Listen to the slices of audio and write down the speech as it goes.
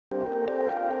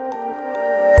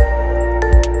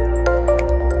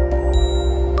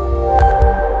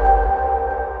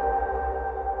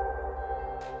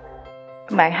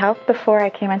My health before I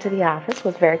came into the office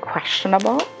was very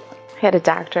questionable. I had a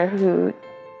doctor who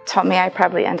told me I'd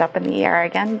probably end up in the ER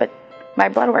again, but my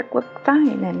blood work looked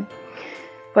fine and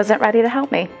wasn't ready to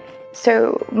help me.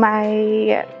 So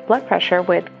my blood pressure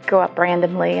would go up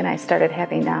randomly, and I started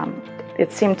having,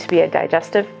 it seemed to be a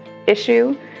digestive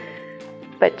issue,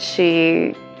 but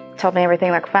she told me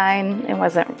everything looked fine and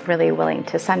wasn't really willing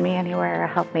to send me anywhere or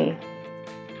help me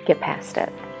get past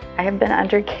it. I have been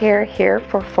under care here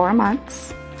for 4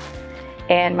 months,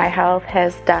 and my health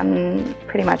has done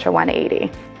pretty much a 180.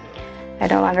 I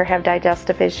no longer have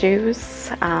digestive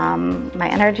issues. My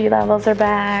energy levels are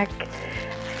back,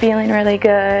 feeling really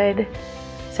good.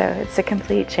 So it's a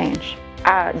complete change.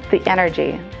 The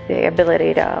energy, the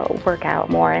ability to work out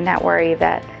more and not worry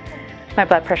that my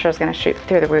blood pressure is going to shoot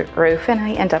through the roof and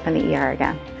I end up in the ER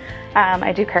again.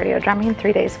 I do cardio drumming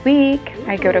 3 days a week.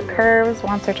 I go to curves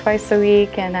once or twice a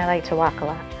week, and I like to walk a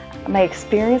lot. My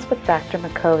experience with Dr.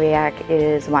 Mackowiak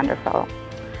is wonderful.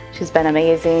 She's been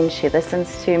amazing. She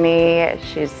listens to me.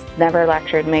 She's never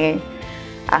lectured me.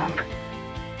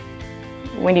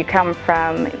 When you come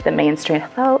from the mainstream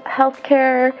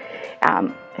healthcare,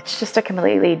 it's just a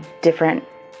completely different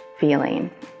feeling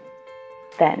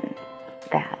than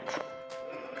that.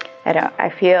 I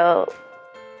feel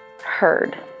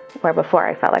heard, where before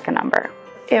I felt like a number.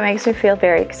 It makes me feel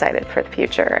very excited for the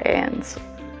future and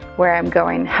where I'm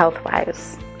going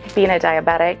health-wise. Being a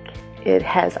diabetic, it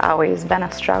has always been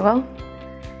a struggle.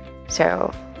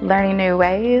 So learning new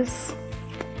ways,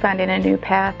 finding a new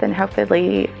path, and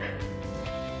hopefully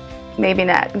maybe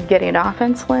not getting off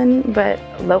insulin, but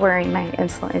lowering my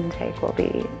insulin intake will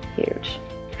be huge.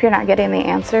 If you're not getting the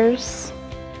answers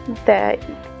that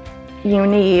you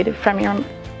need from your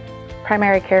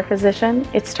primary care physician,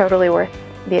 it's totally worth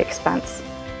the expense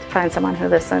to find someone who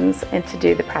listens and to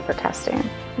do the proper testing.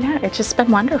 Yeah, it's just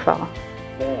been wonderful.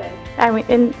 Good. I mean,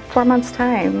 in 4 months'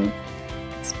 time,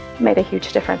 it's made a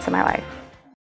huge difference in my life.